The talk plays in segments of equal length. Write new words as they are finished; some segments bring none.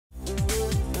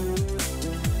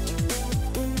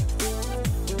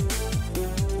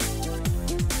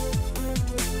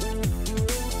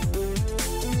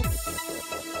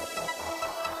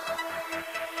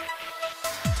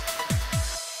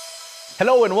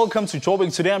Hello and welcome to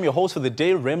Joburg. Today I'm your host for the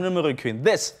day, Remnant.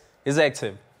 This is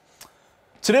Active.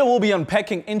 Today we'll be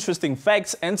unpacking interesting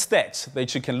facts and stats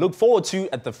that you can look forward to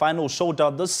at the final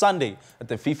showdown this Sunday at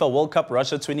the FIFA World Cup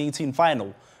Russia 2018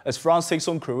 final, as France takes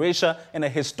on Croatia in a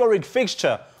historic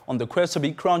fixture on the quest to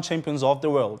be crowned champions of the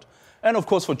world. And of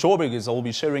course for Joburgers, I will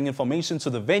be sharing information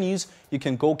to the venues you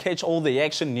can go catch all the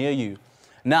action near you.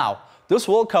 Now, this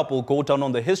World Cup will go down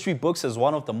on the history books as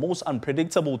one of the most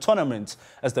unpredictable tournaments,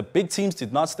 as the big teams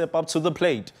did not step up to the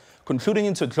plate, concluding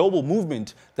into a global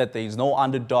movement that there is no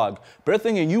underdog,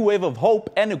 birthing a new wave of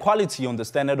hope and equality on the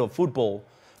standard of football.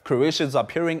 Croatia is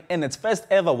appearing in its first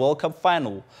ever World Cup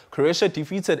final. Croatia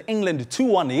defeated England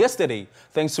 2-1 yesterday,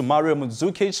 thanks to Mario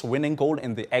Mandzukic's winning goal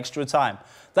in the extra time.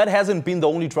 That hasn't been the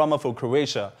only drama for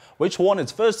Croatia, which won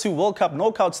its first two World Cup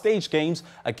knockout stage games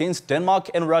against Denmark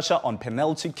and Russia on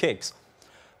penalty kicks.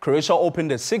 Croatia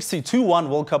opened at 62-1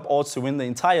 World Cup odds to win the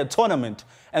entire tournament.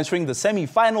 Entering the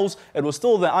semi-finals, it was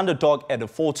still the underdog at a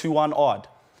 4-1 odd.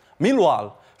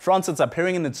 Meanwhile, France is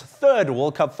appearing in its third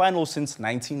World Cup final since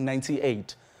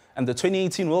 1998. And the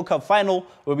 2018 World Cup final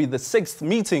will be the sixth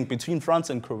meeting between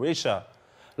France and Croatia.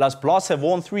 Las Blas have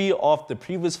won 3 of the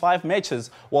previous 5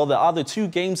 matches, while the other 2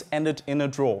 games ended in a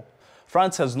draw.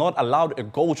 France has not allowed a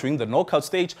goal during the knockout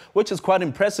stage, which is quite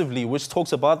impressively, which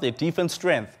talks about their defense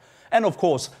strength. And of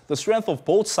course, the strength of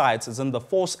both sides is in the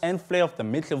force and flair of the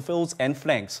midfields and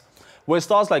flanks, where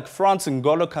stars like France's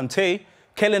N'Golo Kante,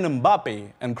 Kylian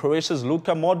Mbappe, and Croatia's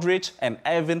Luka Modric and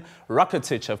Ivan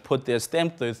Rakitic have put their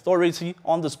stamp of authority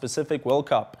on the specific World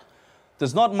Cup.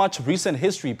 There's not much recent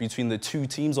history between the two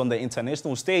teams on the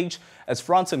international stage, as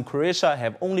France and Croatia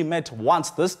have only met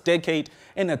once this decade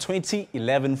in a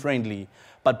 2011 friendly.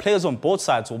 But players on both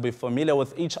sides will be familiar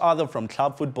with each other from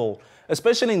club football,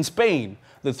 especially in Spain.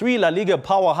 The 3 La Liga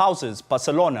powerhouses,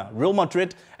 Barcelona, Real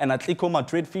Madrid and Atletico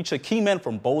Madrid, feature key men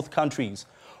from both countries,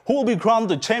 who will be crowned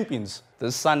the champions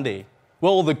this Sunday.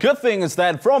 Well, the good thing is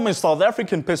that from a South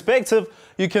African perspective,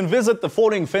 you can visit the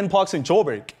following fan parks in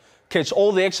Joburg. Catch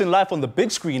all the action live on the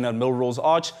big screen at Melrose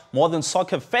Arch, Modern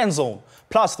Soccer Fan Zone.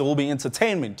 Plus, there will be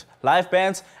entertainment, live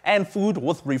bands, and food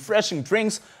with refreshing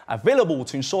drinks available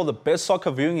to ensure the best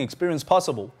soccer viewing experience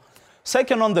possible.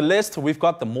 Second on the list, we've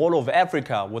got the Mall of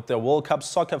Africa with the World Cup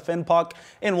Soccer Fan Park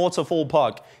in Waterfall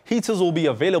Park. Heaters will be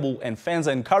available and fans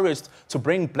are encouraged to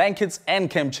bring blankets and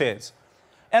camp chairs.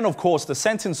 And of course, the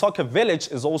Sandton Soccer Village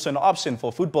is also an option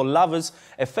for football lovers,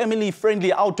 a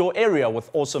family-friendly outdoor area with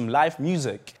awesome live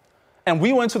music. And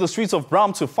we went to the streets of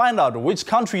Bram to find out which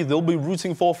country they'll be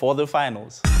rooting for the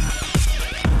finals.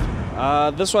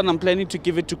 This one I'm planning to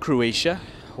give it to Croatia.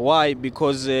 Why?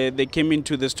 Because they came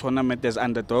into this tournament as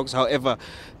underdogs. However,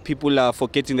 people are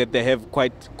forgetting that they have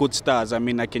quite good stars. I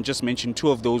mean, I can just mention 2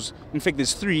 of those. In fact,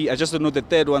 there's 3. I just don't know the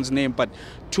third one's name, but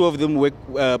 2 of them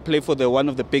play for one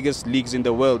of the biggest leagues in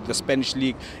the world, the Spanish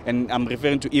league. And I'm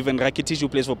referring to Ivan Rakitic, who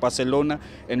plays for Barcelona,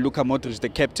 and Luka Modric, the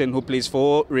captain, who plays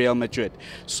for Real Madrid.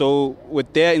 So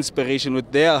with their inspiration,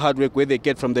 with their hard work, where they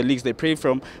get from the leagues they play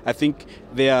from, I think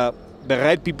they are the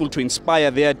right people to inspire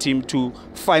their team to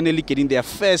finally get in their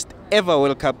first ever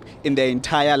World Cup in their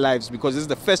entire lives, because this is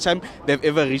the first time they've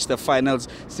ever reached the finals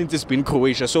since it's been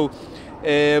Croatia. So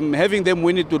having them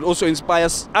win it would also inspire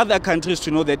other countries to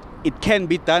know that it can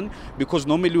be done, because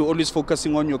normally we're always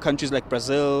focusing on your countries like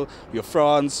Brazil, your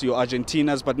France, your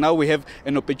Argentinas, but now we have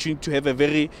an opportunity to have a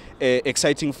very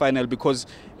exciting final, because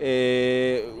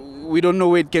we don't know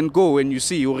where it can go. When you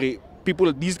see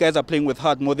these guys are playing with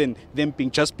heart more than them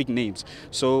being just big names.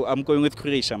 So I'm going with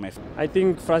Croatia, my friend. I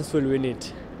think France will win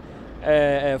it.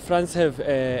 France have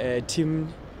a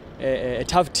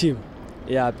tough team.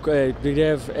 Yeah, they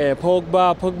have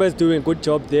Pogba. Pogba is doing a good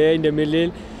job there in the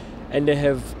middle, and they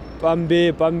have Bambe.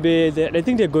 I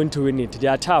think they're going to win it. They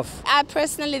are tough. I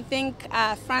personally think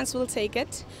France will take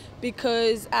it,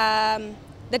 because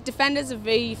the defenders are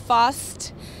very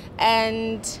fast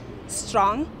and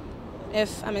strong,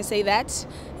 if I may say that.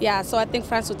 Yeah, so I think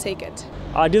France will take it.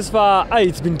 This far,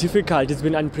 it's been difficult. It's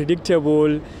been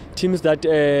unpredictable. Teams that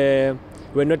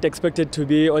were not expected to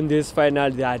be on this final,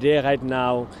 they are there right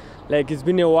now. Like, it's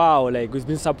been a while. Like, we've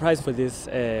been surprised for this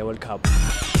World Cup.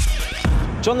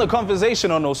 Join the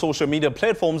conversation on our social media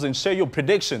platforms and share your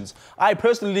predictions. I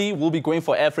personally will be going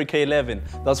for Africa 11.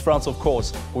 That's France, of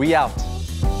course. We out.